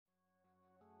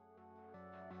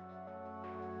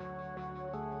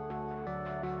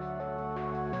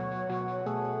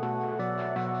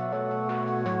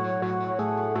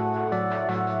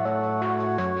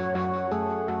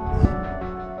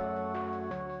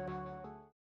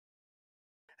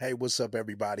Hey, what's up,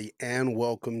 everybody, and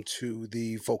welcome to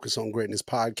the Focus on Greatness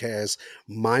podcast.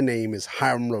 My name is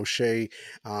Hiram Roche,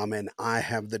 and I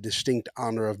have the distinct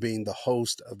honor of being the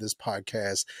host of this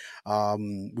podcast.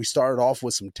 We started off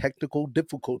with some technical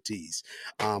difficulties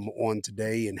on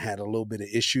today and had a little bit of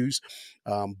issues,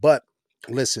 but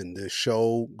listen, the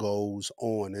show goes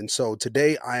on. And so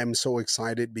today I am so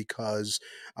excited because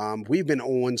we've been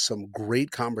on some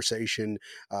great conversation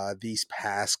these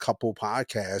past couple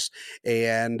podcasts,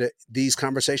 and these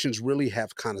conversations really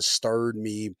have kind of stirred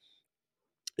me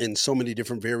in so many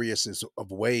different various of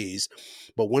ways.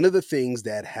 But one of the things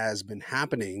that has been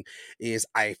happening is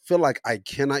I feel like I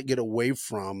cannot get away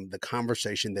from the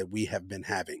conversation that we have been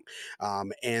having.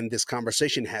 And this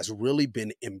conversation has really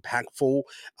been impactful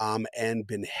and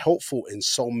been helpful in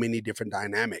so many different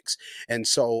dynamics. And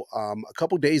so a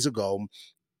couple days ago,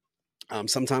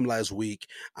 sometime last week,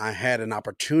 I had an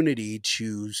opportunity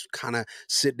to kind of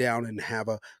sit down and have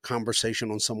a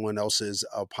conversation on someone else's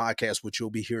podcast, which you'll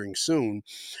be hearing soon.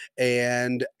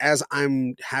 And as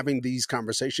I'm having these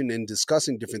conversations and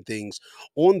discussing different things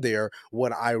on there,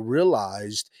 what I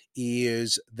realized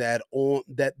is that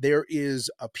there is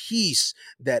a piece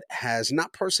that has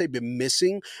not per se been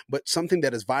missing, but something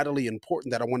that is vitally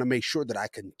important that I want to make sure that I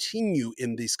continue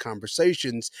in these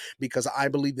conversations, because I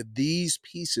believe that these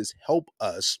pieces help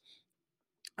us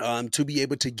to be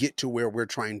able to get to where we're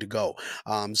trying to go.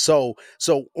 So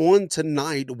on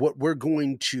tonight, what we're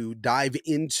going to dive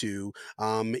into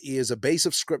is a base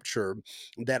of scripture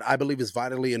that I believe is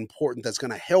vitally important. That's going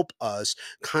to help us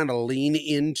kind of lean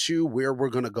into where we're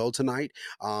going to go tonight,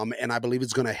 and I believe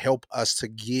it's going to help us to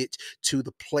get to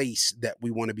the place that we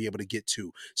want to be able to get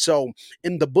to. So,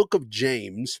 in the book of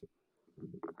James,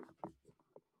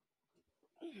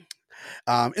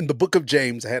 in the book of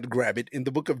James, I had to grab it. In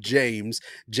the book of James,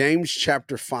 James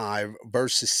chapter 5,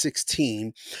 verses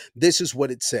 16, this is what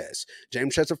it says.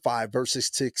 James chapter 5, verses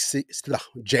 6,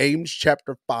 James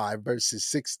chapter 5, verses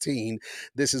 16,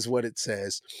 this is what it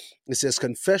says. It says,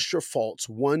 confess your faults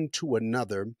one to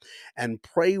another and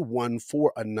pray one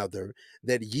for another,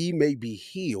 that ye may be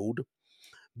healed.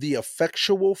 The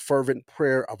effectual, fervent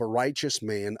prayer of a righteous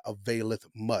man availeth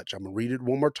much. I'm going to read it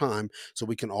one more time so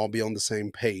we can all be on the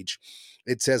same page.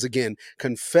 It says again,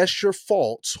 confess your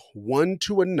faults one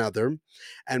to another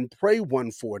and pray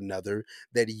one for another,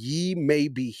 that ye may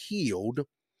be healed.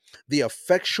 The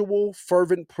effectual,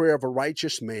 fervent prayer of a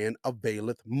righteous man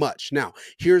availeth much. Now,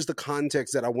 here's the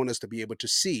context that I want us to be able to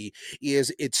see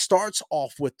is it starts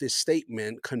off with this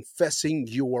statement, confessing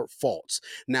your faults.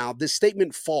 Now, this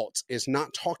statement faults is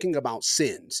not talking about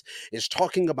sins. It's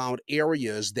talking about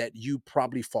areas that you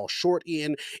probably fall short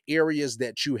in, areas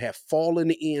that you have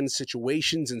fallen in,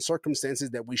 situations and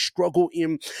circumstances that we struggle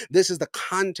in. This is the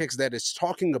context that it's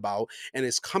talking about, and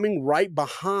it's coming right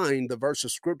behind the verse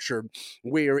of scripture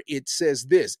where it says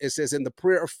this. It says, "In the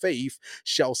prayer of faith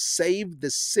shall save the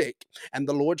sick, and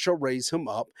the Lord shall raise him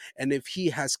up. And if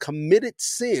he has committed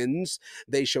sins,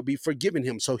 they shall be forgiven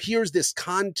him." So here's this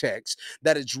context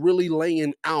that it's really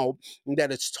laying out,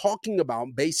 that it's talking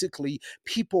about basically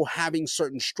people having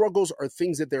certain struggles or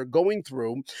things that they're going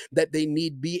through that they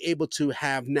need be able to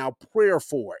have now prayer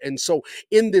for. And so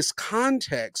in this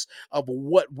context of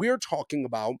what we're talking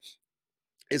about,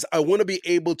 is I want to be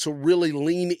able to really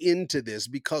lean into this,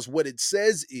 because what it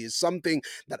says is something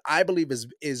that I believe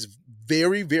is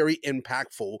very, very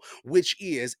impactful, which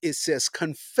is it says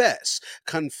confess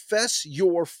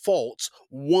your faults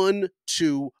one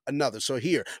to another. So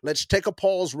here, let's take a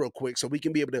pause real quick so we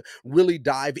can be able to really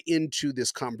dive into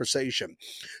this conversation.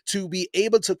 To be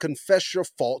able to confess your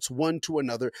faults one to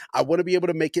another, I want to be able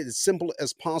to make it as simple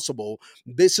as possible.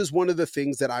 This is one of the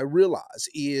things that I realize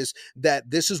is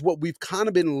that this is what we've kind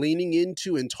of been leaning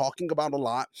into and talking about a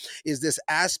lot, is this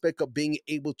aspect of being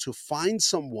able to find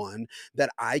someone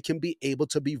that I can be able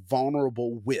to be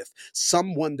vulnerable with,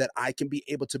 someone that I can be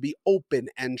able to be open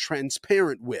and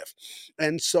transparent with.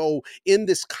 And so in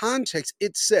this context,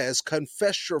 it says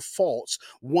confess your faults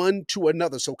one to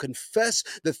another. So confess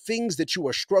the things that you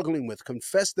are struggling with,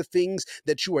 confess the things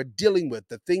that you are dealing with,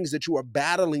 the things that you are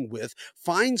battling with.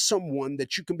 Find someone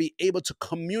that you can be able to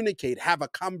communicate, have a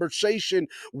conversation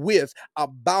with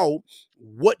about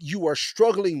what you are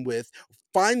struggling with.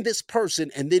 Find this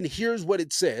person, and then here's what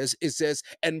it says. It says,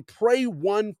 and pray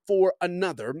one for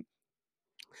another,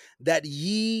 that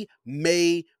ye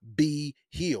may be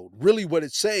healed. Really, what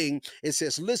it's saying, it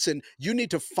says, listen, you need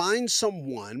to find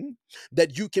someone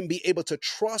that you can be able to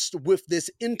trust with this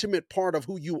intimate part of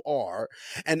who you are.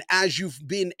 And as you've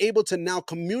been able to now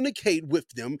communicate with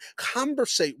them,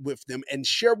 conversate with them, and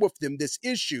share with them this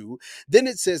issue, then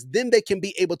it says, then they can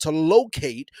be able to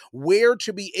locate where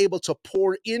to be able to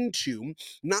pour into,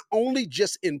 not only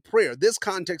just in prayer. This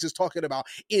context is talking about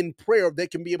in prayer, they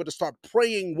can be able to start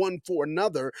praying one for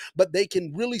another, but they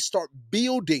can really start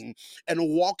building and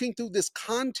walking through this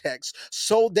context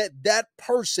so that that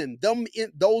person,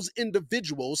 those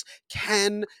individuals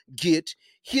can get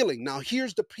healing. Now,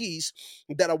 here's the piece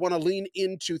that I want to lean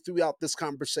into throughout this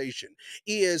conversation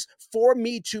is for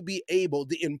me to be able,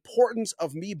 the importance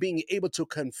of me being able to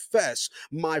confess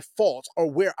my faults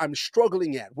or where I'm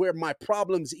struggling at, where my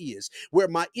problems is, where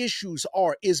my issues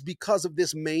are, is because of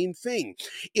this main thing.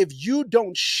 If you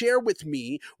don't share with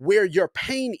me where your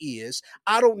pain is,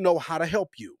 I don't know how to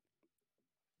help you.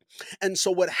 And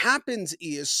so what happens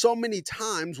is so many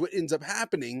times what ends up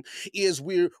happening is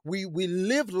we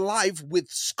live life with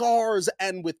scars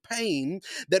and with pain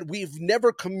that we've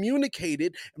never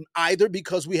communicated, either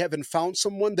because we haven't found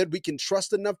someone that we can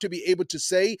trust enough to be able to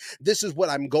say this is what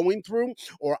I'm going through,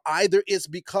 or either it's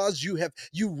because you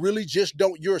really just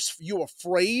don't, you're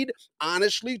afraid,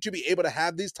 honestly, to be able to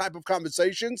have these type of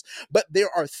conversations. But there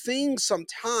are things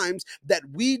sometimes that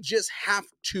we just have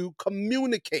to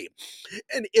communicate.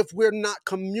 And if we're not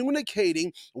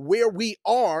communicating where we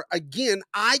are, again,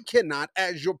 I cannot,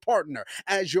 as your partner,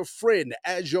 as your friend,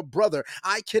 as your brother,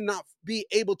 I cannot be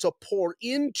able to pour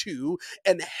into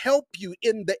and help you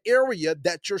in the area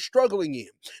that you're struggling in.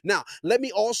 Now, let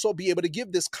me also be able to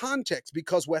give this context,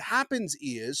 because what happens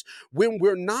is when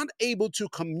we're not able to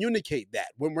communicate that,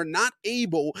 when we're not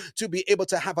able to be able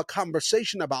to have a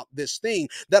conversation about this thing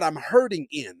that I'm hurting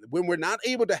in, when we're not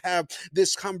able to have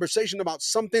this conversation about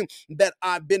something that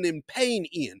I've been in pain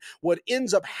in, what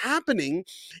ends up happening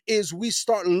is we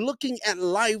start looking at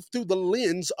life through the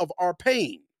lens of our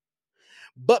pain.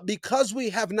 But because we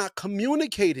have not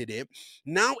communicated it,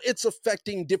 now it's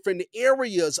affecting different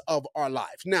areas of our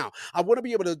life. Now, I want to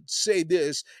be able to say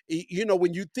this,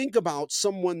 when you think about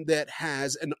someone that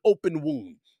has an open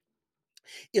wound,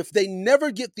 if they never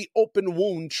get the open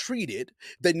wound treated,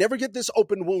 they never get this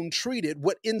open wound treated,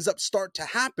 what ends up start to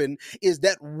happen is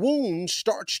that wound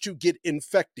starts to get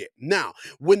infected. Now,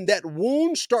 when that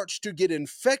wound starts to get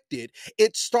infected,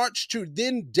 it starts to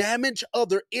then damage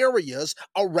other areas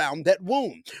around that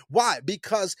wound. Why?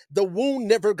 Because the wound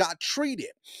never got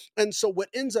treated. And so what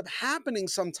ends up happening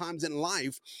sometimes in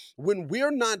life, when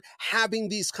we're not having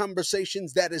these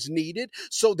conversations that is needed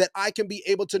so that I can be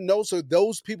able to know, so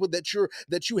those people that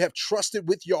you have trusted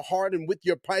with your heart and with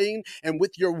your pain and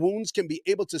with your wounds can be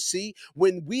able to see,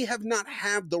 when we have not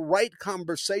had the right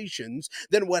conversations,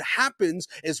 then what happens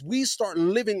is we start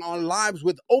living our lives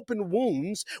with open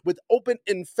wounds, with open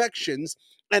infections,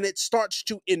 and it starts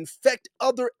to infect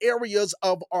other areas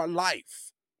of our life.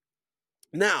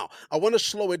 Now, I want to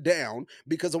slow it down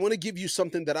because I want to give you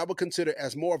something that I would consider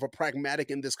as more of a pragmatic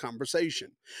in this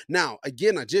conversation. Now,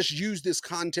 again, I just use this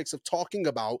context of talking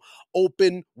about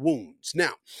open wounds.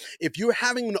 Now, if you're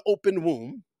having an open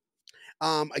wound,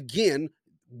 again,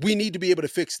 we need to be able to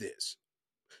fix this.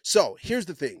 So here's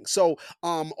the thing. So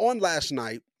on last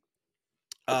night,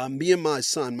 me and my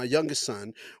son, my youngest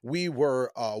son, we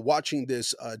were watching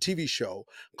this TV show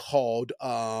called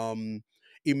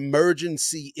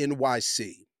Emergency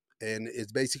NYC. And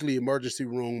it's basically emergency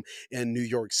room in New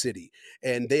York City.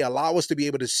 And they allow us to be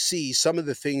able to see some of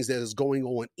the things that is going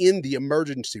on in the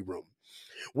emergency room.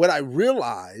 What I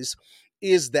realize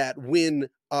is that when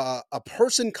a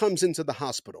person comes into the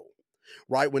hospital,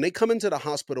 right, when they come into the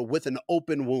hospital with an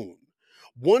open wound,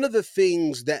 one of the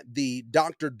things that the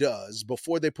doctor does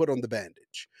before they put on the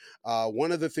bandage,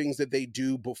 one of the things that they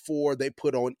do before they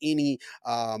put on any,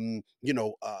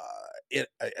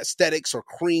 aesthetics or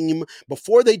cream,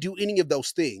 before they do any of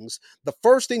those things, the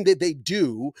first thing that they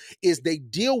do is they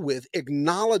deal with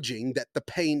acknowledging that the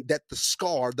pain, that the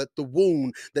scar, that the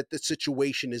wound, that the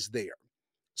situation is there.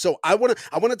 So I want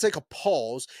to take a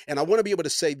pause, and I want to be able to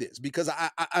say this because I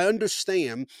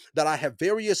understand that I have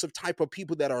various of type of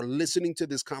people that are listening to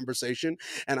this conversation,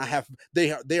 and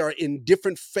they are in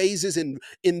different phases in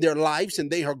their lives,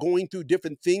 and they are going through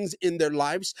different things in their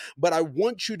lives. But I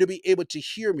want you to be able to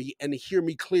hear me and hear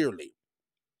me clearly.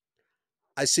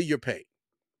 I see your pain.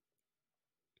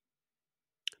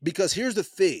 Because here's the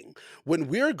thing, when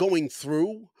we're going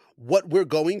through what we're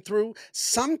going through,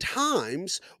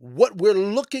 sometimes what we're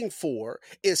looking for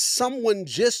is someone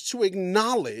just to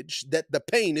acknowledge that the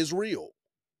pain is real.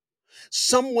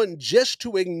 someone just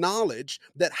to acknowledge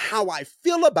that how I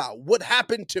feel about what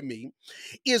happened to me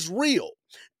is real.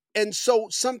 And so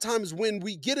sometimes when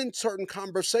we get in certain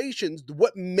conversations,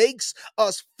 what makes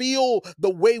us feel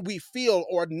the way we feel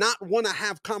or not want to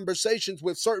have conversations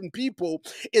with certain people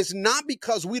is not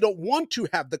because we don't want to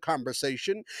have the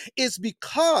conversation. It's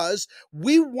because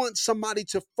we want somebody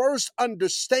to first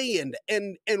understand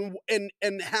and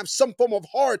have some form of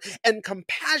heart and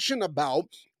compassion about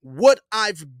what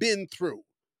I've been through.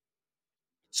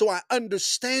 So I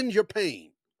understand your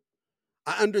pain.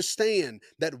 I understand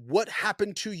that what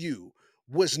happened to you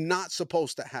was not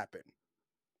supposed to happen.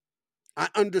 I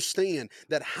understand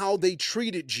that how they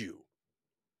treated you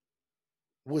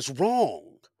was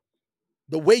wrong.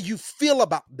 The way you feel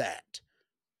about that,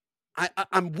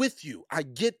 I'm with you. I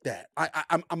get that.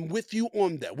 I'm with you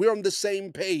on that. We're on the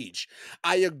same page.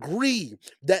 I agree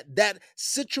that that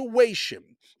situation,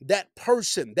 that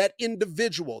person, that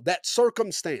individual, that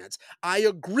circumstance, I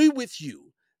agree with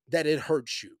you that it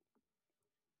hurts you.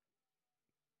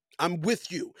 I'm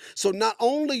with you. So not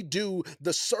only do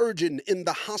the surgeon in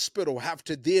the hospital have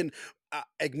to then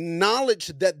acknowledge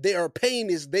that their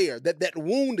pain is there, that that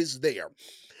wound is there,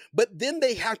 but then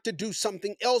they have to do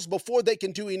something else before they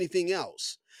can do anything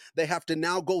else. They have to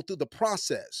now go through the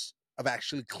process of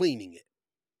actually cleaning it.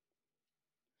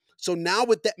 So now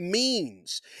what that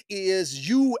means is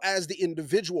you as the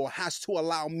individual has to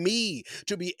allow me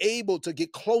to be able to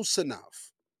get close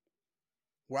enough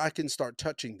where I can start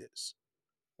touching this,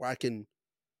 where I can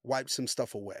wipe some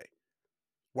stuff away,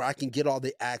 where I can get all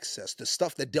the access, the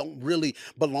stuff that don't really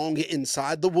belong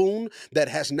inside the wound that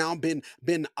has now been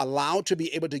allowed to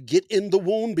be able to get in the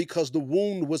wound because the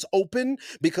wound was open,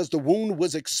 because the wound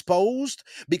was exposed,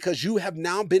 because you have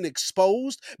now been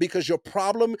exposed, because your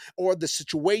problem or the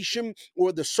situation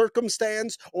or the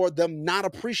circumstance or them not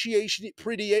appreciating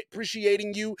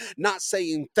you, not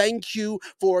saying thank you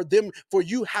for them, for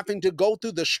you having to go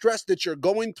through the stress that you're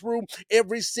going through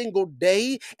every single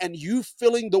day and you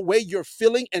feeling the way you're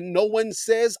feeling and no one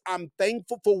says I'm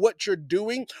thankful for what you're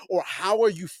doing or how are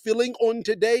you feeling on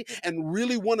today and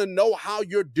really want to know how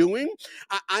you're doing.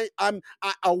 I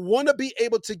want to be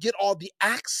able to get all the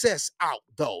access out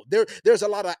though. There's a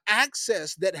lot of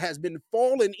access that has been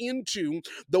fallen into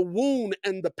the wound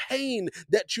and the pain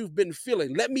that you've been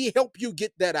feeling. Let me help you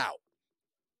get that out.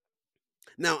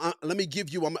 Now, let me give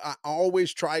you. I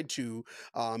always try to,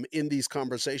 in these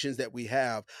conversations that we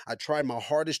have, I try my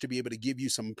hardest to be able to give you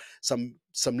some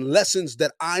lessons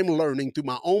that I'm learning through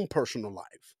my own personal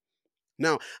life.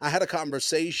 Now, I had a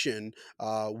conversation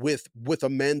with a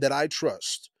man that I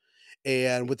trust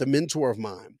and with a mentor of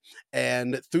mine,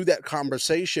 and through that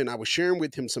conversation, I was sharing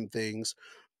with him some things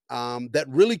that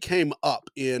really came up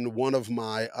in one of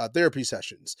my therapy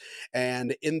sessions.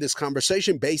 And in this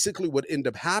conversation, basically, what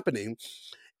ended up happening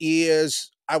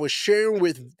is I was sharing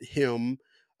with him.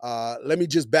 Let me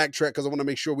just backtrack because I want to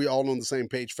make sure we all on the same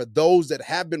page. For those that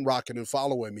have been rocking and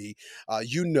following me,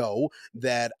 you know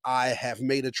that I have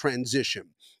made a transition.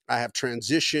 I have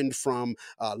transitioned from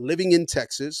living in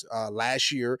Texas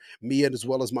last year. Me and as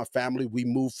well as my family, we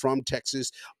moved from Texas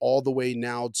all the way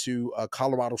now to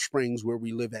Colorado Springs, where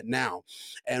we live at now.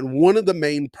 And one of the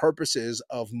main purposes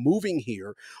of moving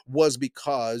here was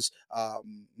because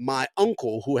my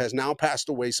uncle, who has now passed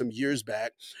away some years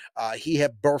back, he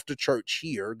had birthed a church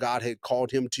here. God had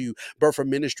called him to birth a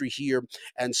ministry here.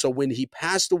 And so when he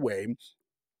passed away,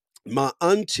 my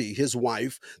auntie, his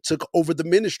wife, took over the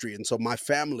ministry. And so my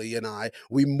family and I,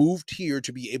 we moved here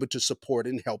to be able to support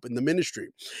and help in the ministry.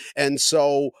 And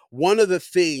so one of the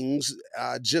things,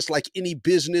 just like any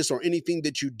business or anything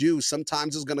that you do,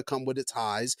 sometimes it's going to come with its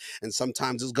highs and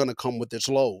sometimes it's going to come with its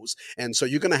lows. And so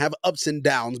you're going to have ups and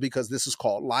downs because this is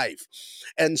called life.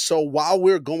 And so while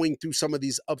we're going through some of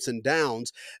these ups and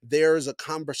downs, there's a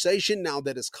conversation now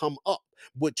that has come up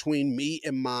between me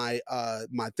and my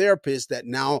therapist that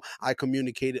now I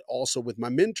communicated also with my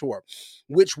mentor,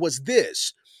 which was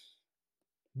this: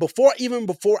 before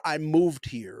I moved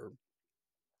here,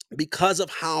 because of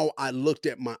how I looked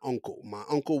at my uncle. My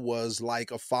uncle was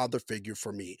like a father figure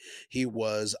for me. He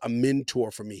was a mentor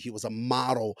for me. He was a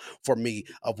model for me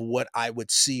of what I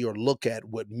would see or look at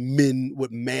what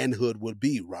manhood would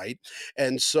be, right?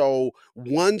 And so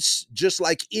once, just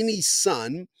like any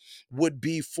son would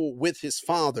be for with his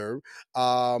father,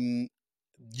 um,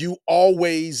 you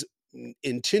always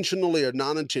intentionally or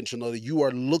non-intentionally you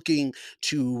are looking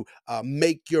to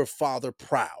make your father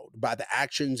proud by the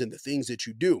actions and the things that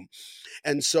you do.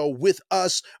 And so with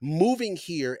us moving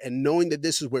here and knowing that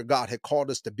this is where God had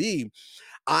called us to be,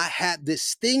 I had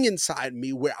this thing inside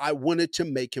me where I wanted to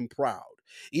make him proud.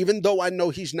 Even though I know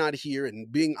he's not here,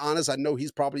 and being honest, I know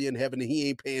he's probably in heaven and he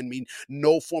ain't paying me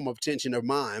no form of attention of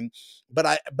mine.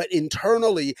 But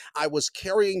internally, I was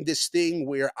carrying this thing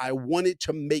where I wanted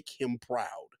to make him proud.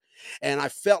 And I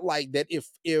felt like that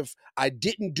if I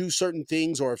didn't do certain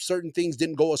things, or if certain things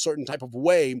didn't go a certain type of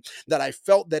way, that I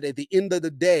felt that at the end of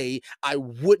the day, I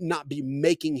would not be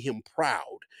making him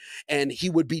proud and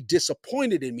he would be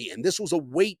disappointed in me. And this was a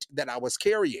weight that I was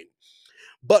carrying.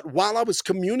 But while I was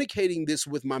communicating this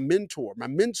with my mentor,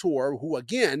 who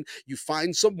again, you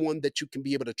find someone that you can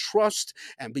be able to trust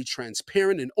and be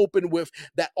transparent and open with,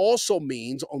 that also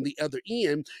means on the other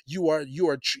end, you are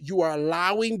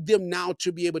allowing them now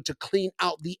to be able to clean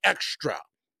out the extra.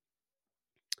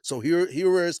 So here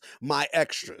is my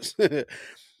extras.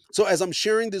 So as I'm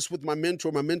sharing this with my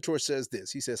mentor says this.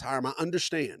 He says, Hiram, I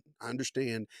understand. I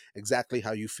understand exactly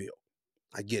how you feel.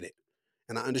 I get it.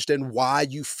 And I understand why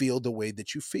you feel the way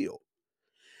that you feel.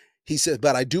 He says,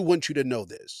 but I do want you to know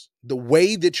this. The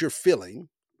way that you're feeling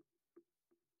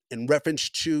in reference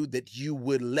to that you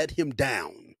would let him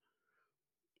down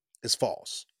is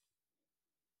false.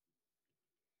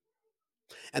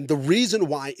 And the reason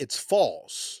why it's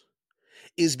false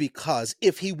is because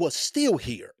if he was still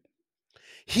here,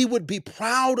 he would be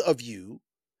proud of you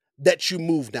that you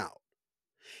moved out.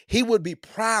 He would be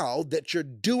proud that you're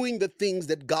doing the things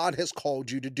that God has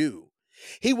called you to do.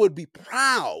 He would be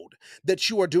proud that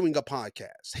you are doing a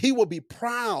podcast. He would be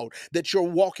proud that you're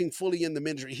walking fully in the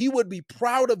ministry. He would be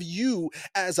proud of you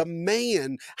as a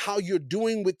man, how you're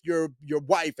doing with your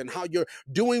wife and how you're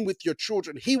doing with your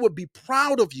children. He would be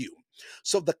proud of you.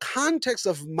 So the context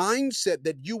of mindset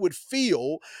that you would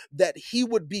feel that he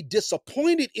would be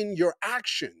disappointed in your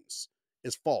actions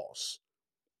is false.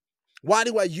 Why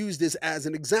do I use this as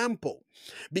an example?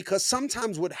 Because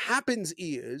sometimes what happens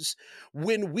is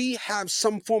when we have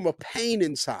some form of pain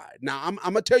inside. Now, I'm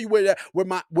gonna tell you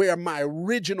where my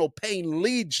original pain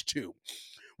leads to,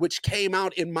 which came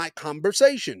out in my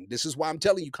conversation. This is why I'm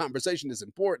telling you, conversation is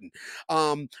important.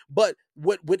 But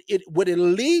what it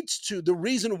leads to, the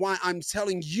reason why I'm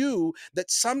telling you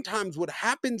that sometimes what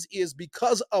happens is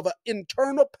because of an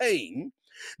internal pain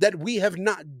that we have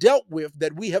not dealt with,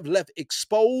 that we have left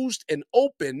exposed and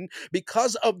open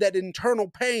because of that internal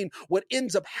pain. What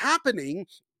ends up happening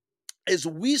is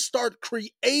we start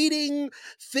creating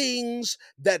things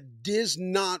that is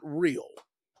not real.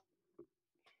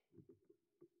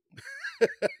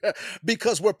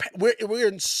 Because we're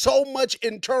in so much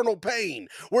internal pain.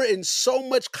 We're in so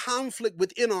much conflict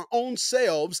within our own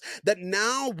selves that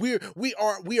now we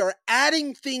are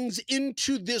adding things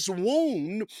into this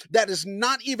wound that is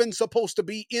not even supposed to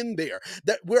be in there.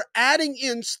 That we're adding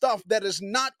in stuff that is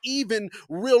not even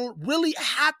really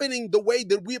happening the way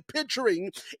that we're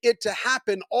picturing it to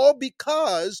happen, all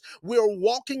because we're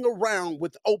walking around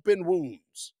with open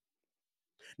wounds.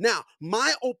 Now,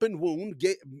 my open wound,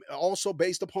 also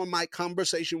based upon my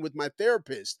conversation with my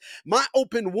therapist, my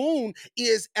open wound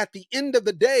is at the end of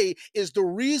the day is the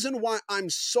reason why I'm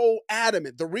so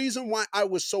adamant, the reason why I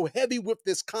was so heavy with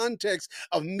this context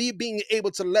of me being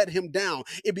able to let him down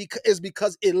is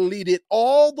because it leaded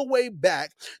all the way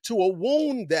back to a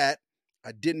wound that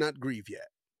I did not grieve yet.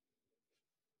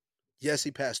 Yes, he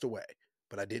passed away,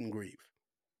 but I didn't grieve.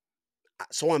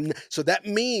 So that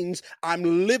means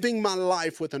I'm living my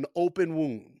life with an open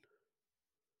wound.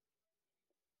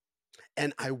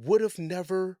 And I would have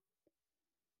never,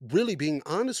 really being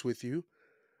honest with you,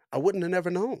 I wouldn't have never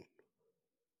known.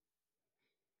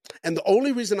 And the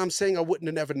only reason I'm saying I wouldn't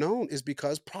have never known is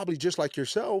because, probably just like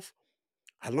yourself,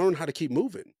 I learned how to keep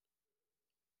moving.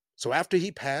 So after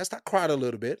he passed, I cried a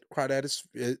little bit, cried at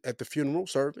the funeral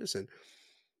service, and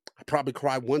I probably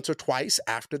cried once or twice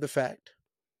after the fact.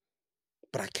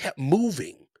 But I kept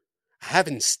moving. I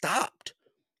haven't stopped.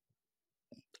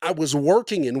 I was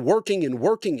working and working and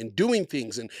working and doing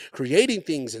things and creating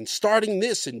things and starting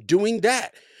this and doing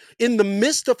that. In the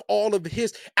midst of all of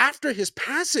after his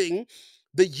passing,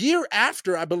 the year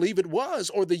after, I believe it was,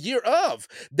 or the year of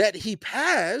that he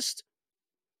passed.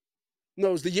 No,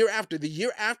 it was the year after. The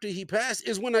year after he passed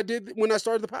is when I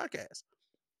started the podcast.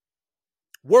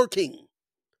 Working.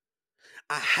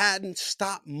 I hadn't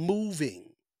stopped moving.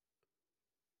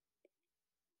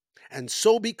 And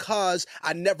so, because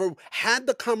I never had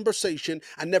the conversation,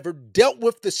 I never dealt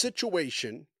with the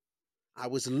situation, I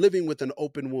was living with an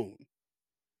open wound.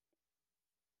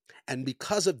 And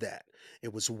because of that,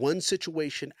 it was one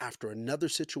situation after another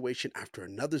situation after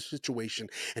another situation.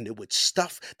 And it was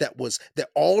stuff that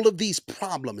all of these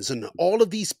problems and all of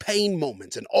these pain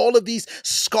moments and all of these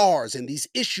scars and these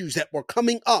issues that were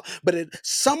coming up. But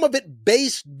some of it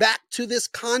based back to this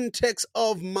context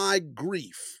of my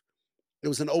grief. It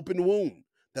was an open wound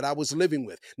that I was living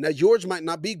with. Now, yours might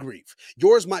not be grief.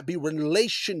 Yours might be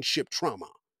relationship trauma.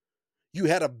 You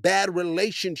had a bad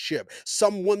relationship,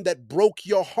 someone that broke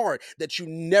your heart that you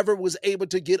never was able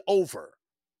to get over.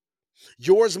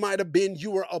 Yours might have been you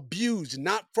were abused,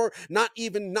 not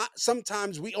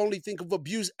sometimes we only think of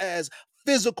abuse as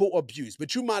physical abuse,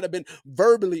 but you might have been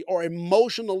verbally or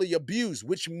emotionally abused,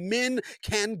 which men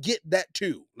can get that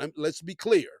too. Let's be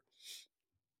clear.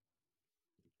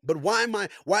 But why am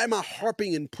I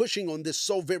harping and pushing on this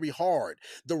so very hard?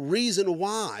 The reason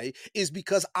why is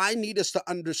because I need us to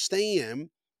understand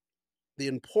the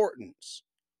importance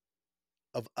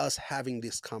of us having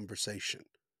this conversation,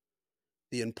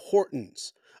 the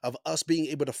importance of us being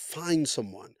able to find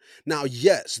someone. Now,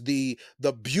 yes, the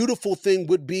beautiful thing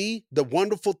would be, the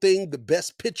wonderful thing, the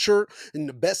best picture and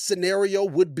the best scenario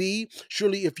would be,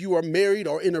 surely if you are married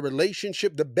or in a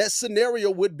relationship, the best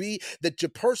scenario would be that your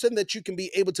person that you can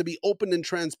be able to be open and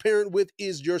transparent with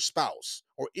is your spouse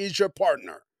or is your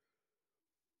partner.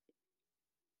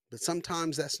 But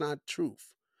sometimes that's not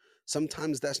truth.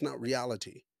 Sometimes that's not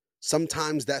reality.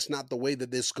 Sometimes that's not the way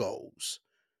that this goes.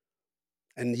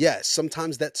 And yes,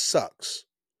 sometimes that sucks.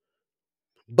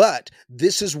 But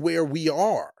this is where we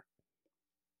are.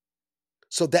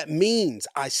 So that means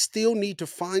I still need to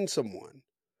find someone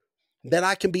that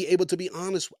I can be able to be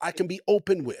honest, I can be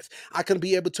open with, I can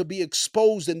be able to be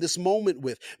exposed in this moment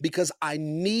with, because I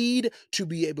need to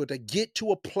be able to get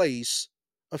to a place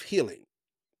of healing.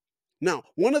 Now,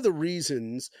 one of the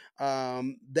reasons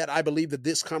that I believe that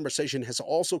this conversation has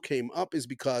also came up is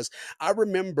because I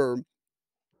remember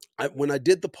when I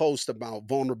did the post about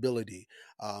vulnerability,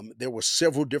 there were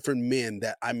several different men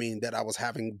that I was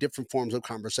having different forms of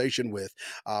conversation with,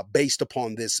 based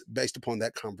upon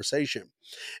that conversation.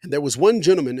 And there was one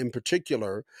gentleman in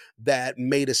particular that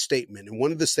made a statement, and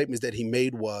one of the statements that he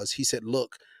made was, he said,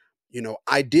 "Look,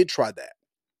 I did try that.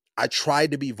 I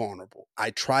tried to be vulnerable. I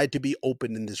tried to be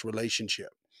open in this relationship,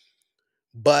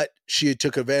 but she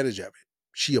took advantage of it.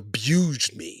 She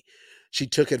abused me. She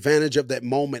took advantage of that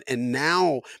moment. And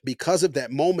now, because of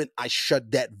that moment, I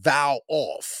shut that vow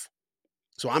off.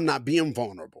 So I'm not being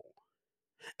vulnerable.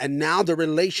 And now the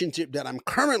relationship that I'm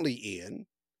currently in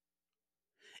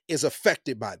is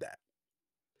affected by that.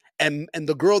 And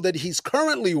the girl that he's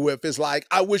currently with is like,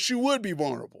 I wish you would be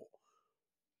vulnerable.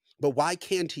 But why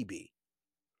can't he be?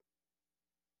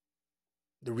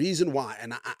 The reason why,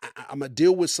 and I'm gonna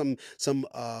deal with some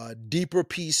deeper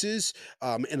pieces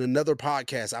in another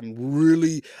podcast.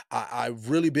 I've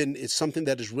really been, it's something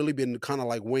that has really been kind of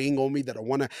like weighing on me that I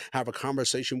want to have a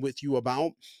conversation with you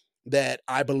about, that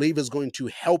I believe is going to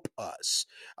help us.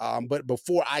 But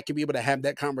before I can be able to have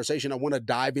that conversation, I want to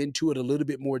dive into it a little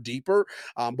bit more deeper,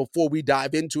 before we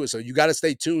dive into it. So you got to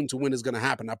stay tuned to when it's going to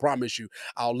happen. I promise you,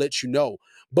 I'll let you know.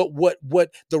 But what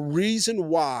the reason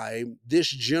why this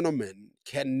gentleman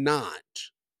cannot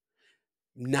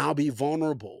now be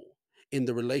vulnerable in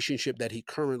the relationship that he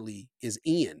currently is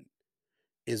in,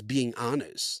 is being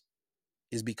honest,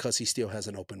 is because he still has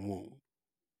an open wound.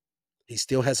 He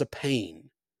still has a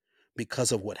pain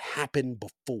because of what happened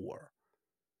before.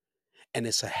 And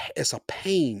it's a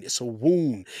pain, it's a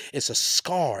wound, it's a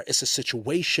scar, it's a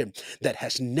situation that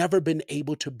has never been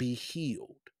able to be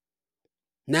healed.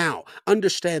 Now,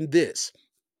 understand this,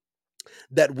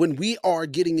 that when we are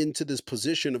getting into this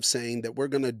position of saying that we're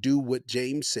going to do what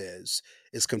James says,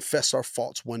 is confess our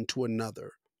faults one to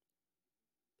another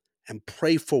and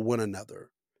pray for one another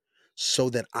so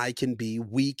that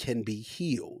we can be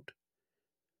healed.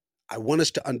 I want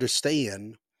us to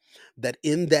understand that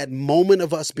in that moment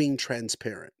of us being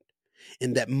transparent,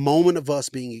 in that moment of us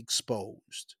being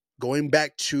exposed, going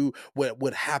back to what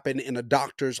would happen in a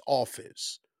doctor's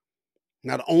office,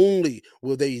 not only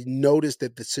will they notice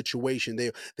that the situation,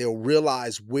 they'll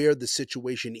realize where the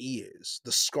situation is,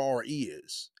 the scar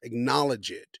is, acknowledge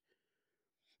it.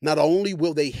 Not only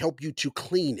will they help you to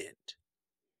clean it,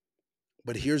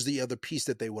 but here's the other piece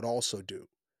that they would also do,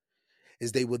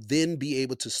 is they would then be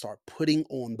able to start putting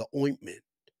on the ointment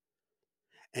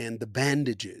and the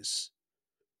bandages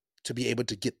to be able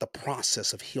to get the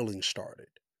process of healing started.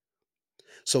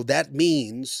 So that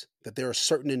means that there are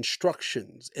certain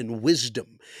instructions and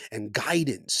wisdom and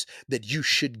guidance that you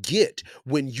should get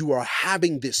when you are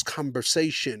having this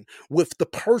conversation with the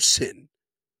person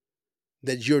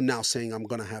that you're now saying, I'm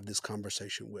going to have this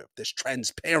conversation with, this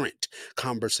transparent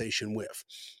conversation with.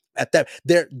 At that,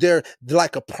 they're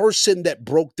like a person that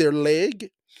broke their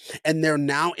leg and they're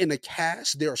now in a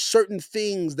cast. There are certain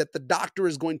things that the doctor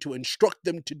is going to instruct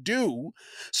them to do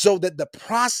so that the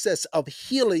process of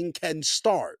healing can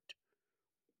start.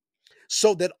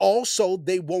 so that also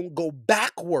they won't go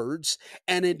backwards,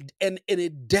 and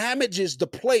it damages the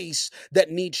place that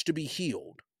needs to be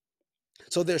healed.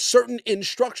 So there's certain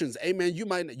instructions. Amen.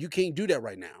 You can't do that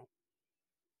right now.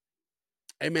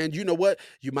 Amen. You know what?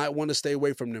 You might want to stay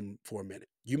away from them for a minute.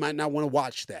 You might not want to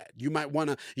watch that. You might want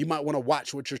to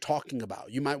watch what you're talking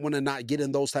about. You might want to not get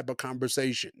in those type of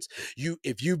conversations.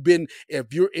 If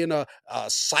you're in a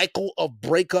cycle of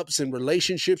breakups and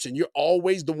relationships, and you're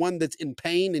always the one that's in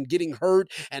pain and getting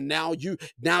hurt, and now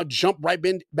jump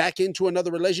back into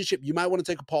another relationship, you might want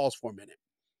to take a pause for a minute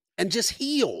and just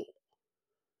heal.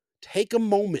 Take a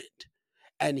moment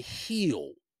and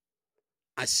heal.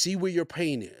 I see where your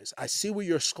pain is. I see where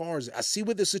your scars are. I see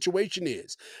where the situation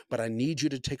is, but I need you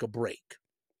to take a break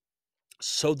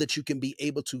so that you can be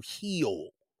able to heal.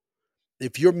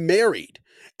 If you're married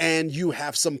and you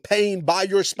have some pain by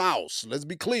your spouse, let's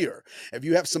be clear. If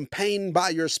you have some pain by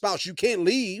your spouse, you can't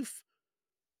leave.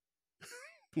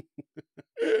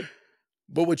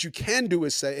 But what you can do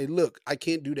is say, hey, look, I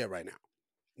can't do that right now.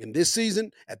 In this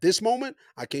season, at this moment,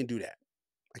 I can't do that.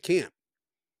 I can't,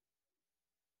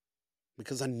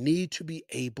 because I need to be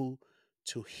able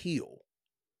to heal.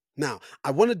 Now, I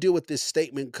want to deal with this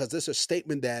statement because this is a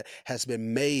statement that has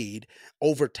been made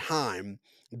over time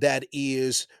that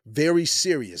is very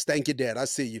serious. Thank you, Dad. I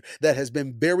see you. That has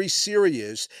been very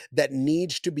serious, that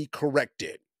needs to be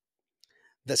corrected.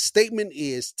 The statement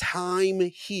is time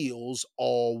heals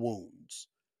all wounds.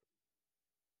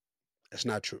 That's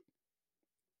not true.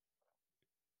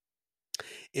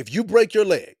 If you break your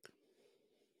leg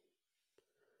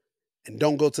and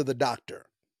don't go to the doctor,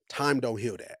 time don't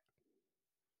heal that.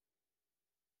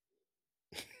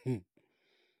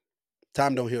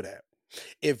 Time don't heal that.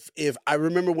 If I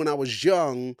remember when I was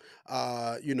young,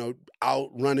 out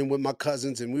running with my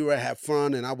cousins, and we would have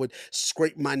fun, and I would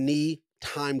scrape my knee,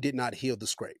 time did not heal the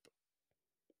scrape.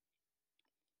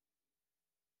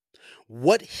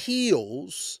 What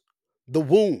heals the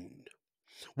wound,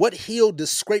 what healed the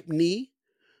scraped knee,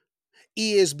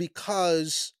 is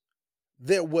because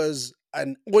there was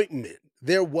an ointment,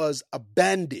 there was a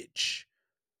bandage,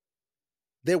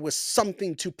 there was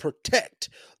something to protect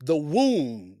the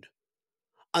wound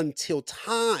until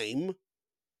time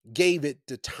gave it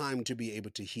the time to be able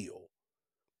to heal.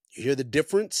 You hear the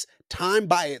difference? Time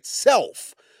by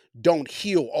itself don't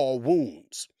heal all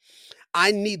wounds.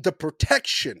 I need the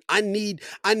protection. I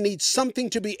need something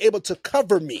to be able to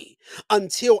cover me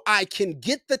until I can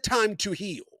get the time to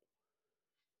heal.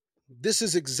 This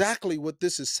is exactly what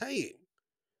this is saying.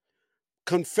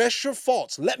 Confess your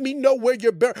faults. Let me know where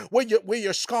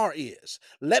your scar is.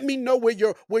 Let me know where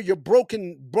your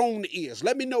broken bone is.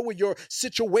 Let me know where your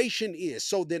situation is,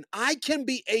 so then I can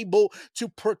be able to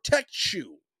protect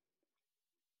you.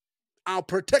 I'll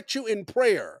protect you in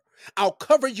prayer. I'll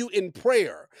cover you in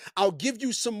prayer. I'll give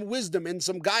you some wisdom and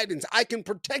some guidance. I can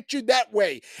protect you that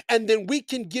way. And then we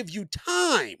can give you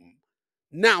time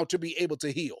now to be able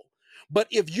to heal. But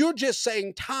if you're just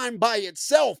saying time by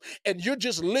itself and you're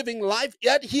just living life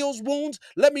that heals wounds,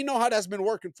 let me know how that's been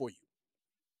working for you.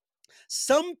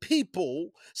 Some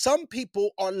people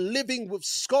are living with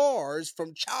scars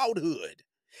from childhood,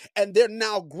 and they're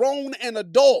now grown and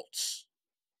adults.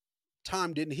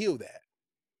 Time didn't heal that.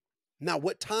 Now,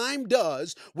 what time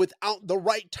does, without the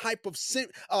right type of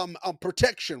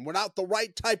protection, without the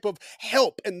right type of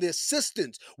help and the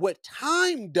assistance, what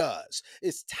time does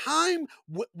is time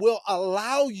will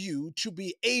allow you to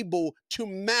be able to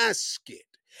mask it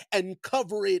and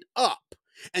cover it up.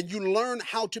 And you learn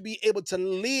how to be able to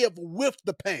live with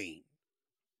the pain.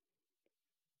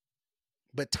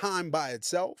 But time by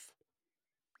itself,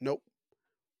 nope,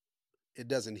 it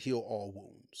doesn't heal all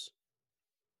wounds.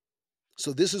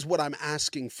 So this is what I'm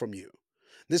asking from you.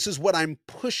 This is what I'm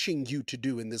pushing you to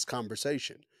do in this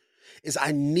conversation, is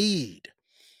I need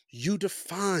you to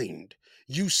find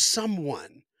you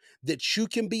someone that you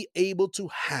can be able to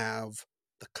have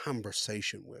the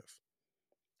conversation with.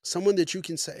 Someone that you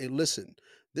can say, hey, listen,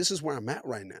 this is where I'm at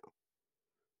right now.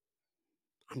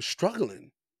 I'm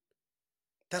struggling.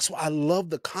 That's why I love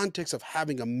the context of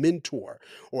having a mentor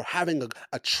or having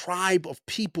a tribe of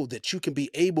people that you can be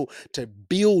able to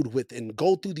build with and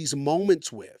go through these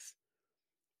moments with.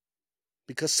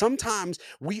 Because sometimes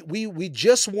we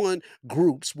just want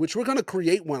groups, which we're going to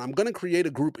create one. I'm going to create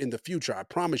a group in the future. I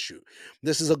promise you.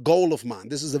 This is a goal of mine.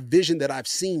 This is a vision that I've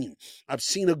seen. I've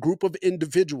seen a group of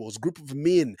individuals, group of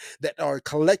men that are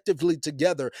collectively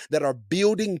together, that are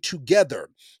building together,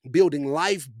 building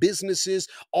life, businesses,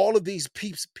 all of these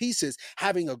pieces,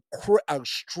 having a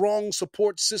strong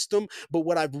support system. But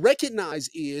what I've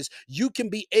recognized is you can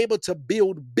be able to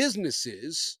build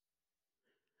businesses,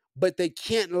 but they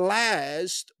can't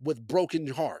last with broken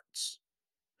hearts.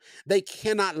 They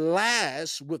cannot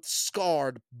last with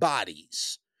scarred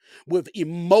bodies, with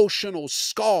emotional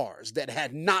scars that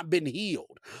had not been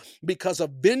healed. Because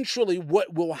eventually,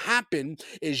 what will happen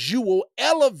is you will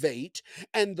elevate,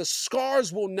 and the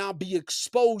scars will now be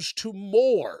exposed to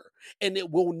more, and it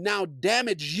will now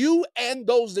damage you and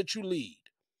those that you lead.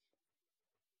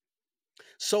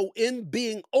 So, in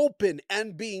being open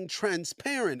and being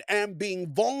transparent and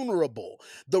being vulnerable,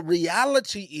 the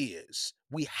reality is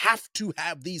we have to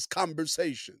have these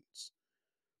conversations.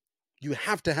 You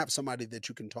have to have somebody that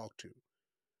you can talk to.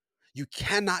 You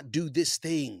cannot do this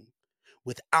thing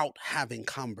without having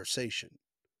conversation.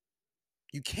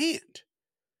 You can't.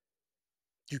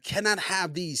 You cannot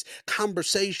have these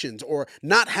conversations or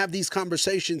not have these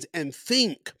conversations and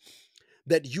think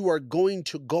that you are going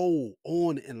to go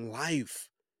on in life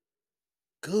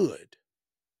good.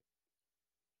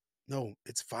 No,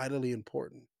 it's vitally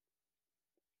important.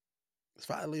 It's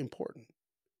vitally important.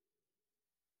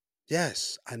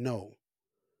 Yes, I know.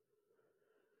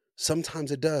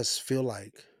 Sometimes it does feel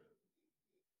like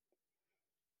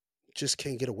you just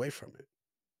can't get away from it.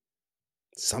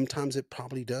 Sometimes it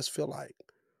probably does feel like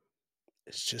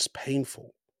it's just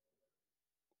painful.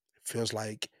 It feels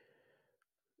like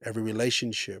every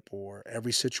relationship or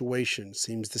every situation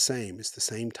seems the same. It's the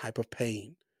same type of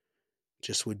pain,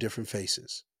 just with different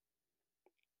faces.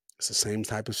 It's the same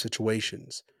type of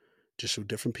situations, just with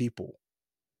different people.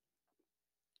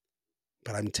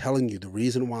 But I'm telling you, the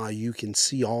reason why you can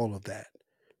see all of that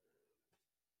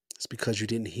is because you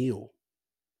didn't heal.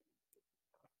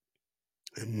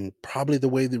 And probably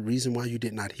the reason why you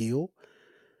did not heal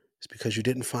is because you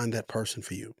didn't find that person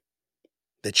for you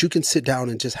that you can sit down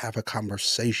and just have a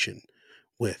conversation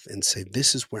with and say,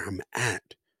 this is where I'm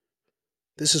at.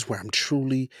 This is where I'm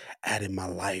truly at in my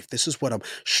life. This is what I'm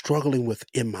struggling with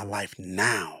in my life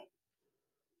now.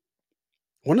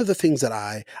 One of the things that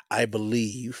I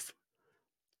believe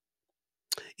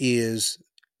is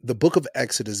the book of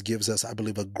Exodus gives us, I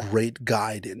believe, a great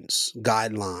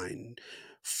guideline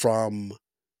from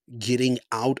getting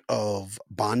out of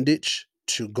bondage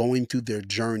to going through their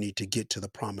journey to get to the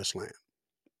promised land.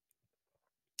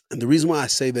 And the reason why I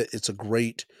say that it's a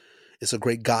great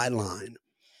guideline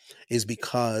is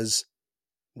because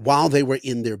while they were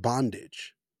in their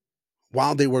bondage,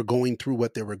 while they were going through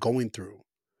what they were going through,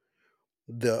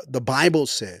 the Bible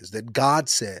says that God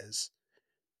says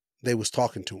they was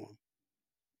talking to him,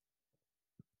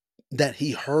 that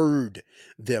he heard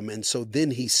them. And so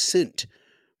then he sent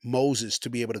Moses to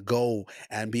be able to go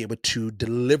and be able to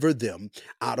deliver them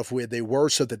out of where they were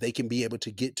so that they can be able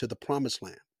to get to the promised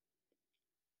land.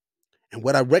 And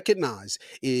what I recognize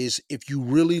is if you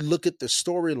really look at the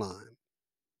storyline,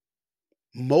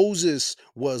 Moses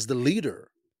was the leader,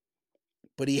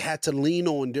 but he had to lean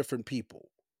on different people.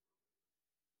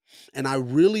 And I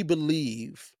really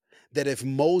believe that if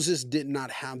Moses did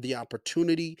not have the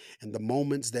opportunity and the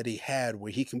moments that he had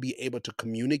where he can be able to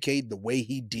communicate the way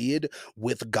he did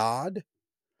with God,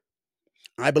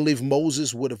 I believe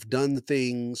Moses would have done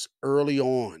things early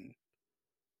on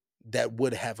that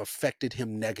would have affected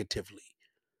him negatively.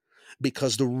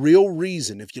 Because the real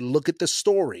reason, if you look at the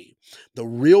story, the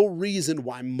real reason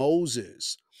why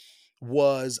Moses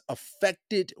was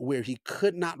affected where he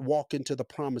could not walk into the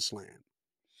promised land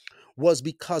was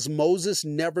because Moses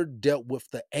never dealt with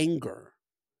the anger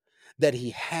that he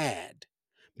had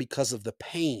because of the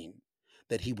pain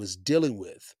that he was dealing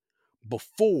with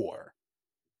before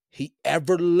he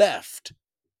ever left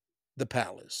the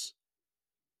palace.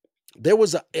 There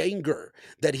was an anger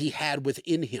that he had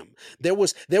within him. There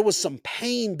was some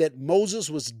pain that Moses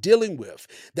was dealing with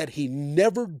that he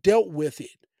never dealt with it.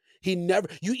 He never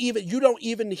you don't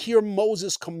even hear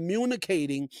Moses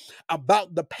communicating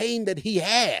about the pain that he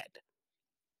had,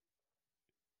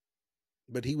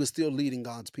 but he was still leading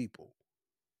God's people.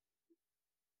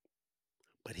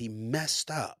 But he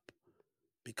messed up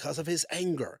because of his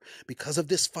anger, because of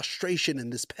this frustration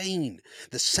and this pain.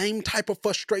 The same type of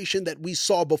frustration that we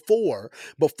saw before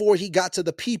he got to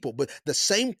the people, but the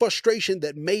same frustration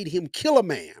that made him kill a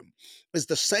man is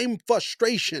the same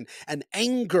frustration and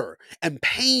anger and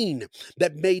pain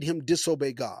that made him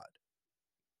disobey God.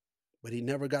 But he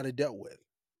never got it dealt with.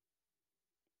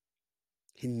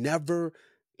 He never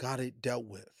got it dealt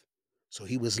with. So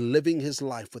he was living his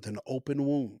life with an open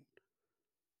wound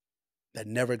that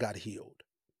never got healed.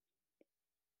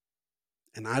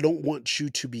 And I don't want you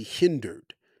to be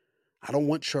hindered. I don't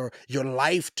want your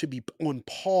life to be on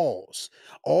pause,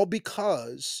 all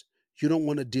because you don't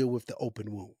want to deal with the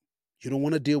open wound. You don't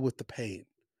want to deal with the pain.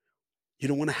 You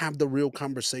don't want to have the real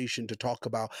conversation to talk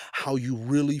about how you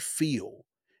really feel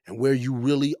and where you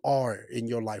really are in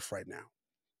your life right now.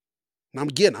 Now,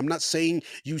 again, I'm not saying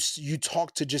you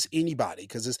talk to just anybody,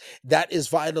 because that is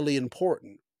vitally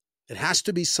important. It has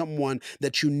to be someone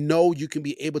that you know you can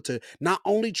be able to not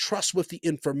only trust with the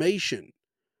information,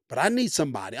 but I need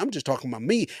somebody. I'm just talking about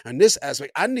me in this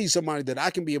aspect. I need somebody that I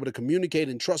can be able to communicate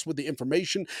and trust with the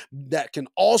information, that can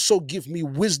also give me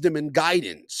wisdom and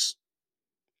guidance,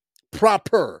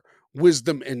 proper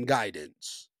wisdom and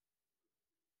guidance,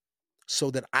 so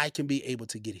that I can be able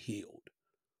to get healed,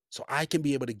 so I can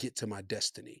be able to get to my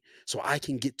destiny, so I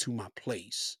can get to my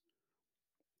place.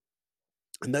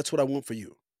 And that's what I want for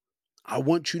you. I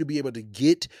want you to be able to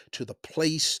get to the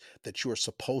place that you're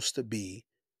supposed to be,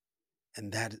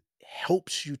 and that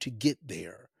helps you to get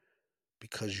there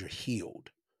because you're healed.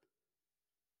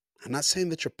 I'm not saying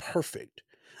that you're perfect.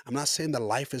 I'm not saying that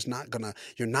life is not gonna,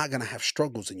 you're not gonna have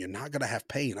struggles and you're not gonna have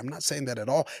pain. I'm not saying that at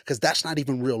all, because that's not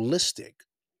even realistic.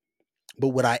 But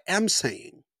what I am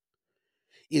saying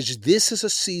is, this is a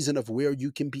season of where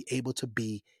you can be able to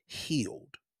be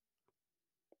healed.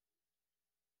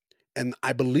 And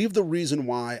I believe the reason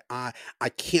why I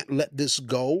can't let this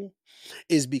go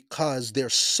is because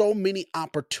there's so many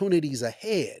opportunities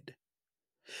ahead.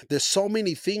 There's so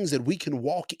many things that we can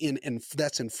walk in and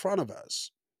that's in front of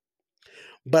us.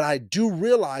 But I do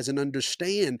realize and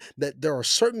understand that there are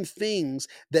certain things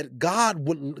that God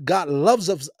loves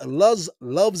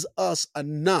us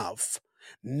enough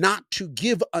not to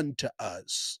give unto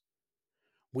us,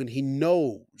 when he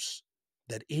knows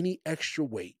that any extra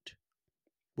weight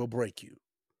will break you,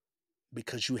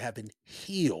 because you haven't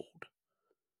healed.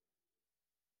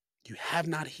 You have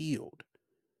not healed.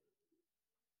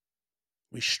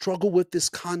 We struggle with this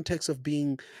context of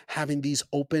having these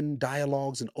open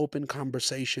dialogues and open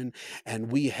conversation,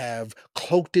 and we have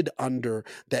cloaked it under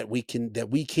that we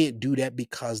can't do that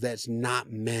because that's not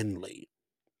manly.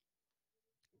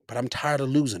 But I'm tired of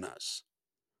losing us.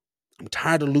 I'm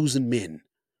tired of losing men.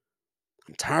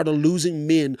 I'm tired of losing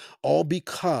men, all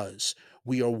because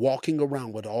we are walking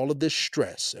around with all of this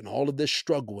stress and all of this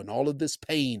struggle and all of this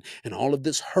pain and all of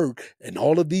this hurt and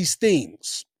all of these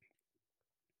things.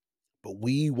 But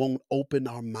we won't open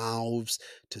our mouths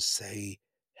to say,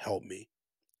 help me.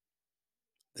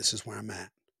 This is where I'm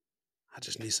at. I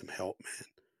just need some help, man.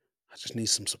 I just need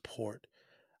some support.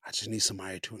 I just need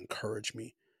somebody to encourage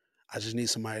me. I just need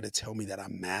somebody to tell me that I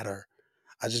matter.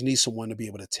 I just need someone to be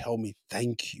able to tell me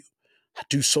thank you. I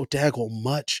do so daggone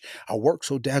much. I work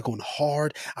so daggone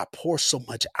hard. I pour so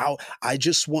much out. I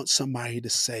just want somebody to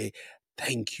say,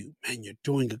 thank you, man. You're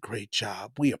doing a great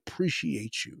job. We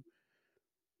appreciate you.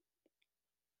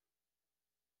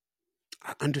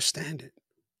 I understand it.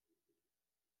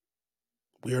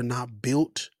 We are not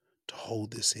built to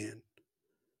hold this in.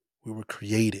 We were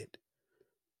created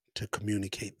to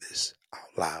communicate this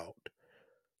out loud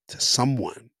to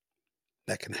someone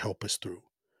that can help us through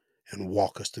and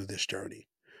walk us through this journey.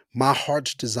 My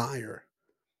heart's desire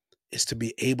is to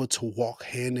be able to walk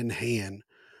hand in hand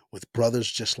with brothers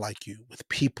just like you, with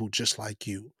people just like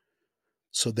you,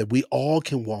 so that we all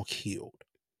can walk healed.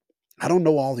 I don't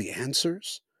know all the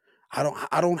answers. I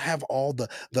don't have all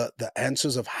the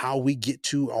answers of how we get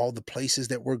to all the places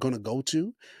that we're going to go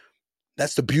to.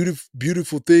 That's the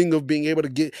beautiful thing of being able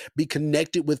to be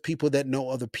connected with people that know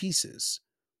other pieces.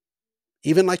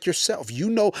 Even like yourself,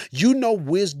 you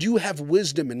have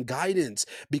wisdom and guidance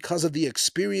because of the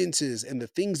experiences and the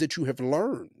things that you have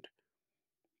learned.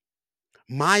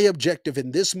 My objective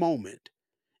in this moment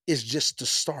is just to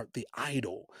start the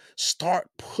idol, start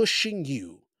pushing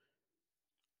you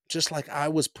just like I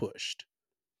was pushed,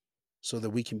 so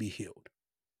that we can be healed.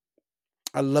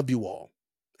 I love you all,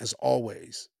 as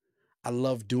always. I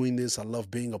love doing this. I love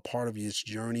being a part of this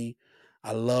journey.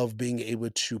 I love being able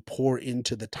to pour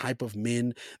into the type of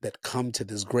men that come to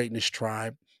this greatness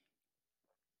tribe.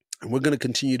 And we're going to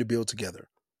continue to build together.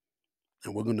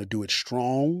 And we're going to do it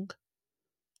strong,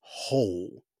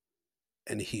 whole,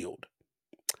 and healed.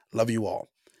 Love you all.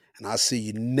 And I'll see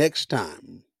you next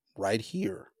time right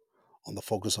here on the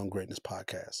Focus on Greatness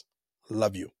podcast.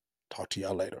 Love you. Talk to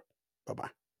y'all later. Bye-bye.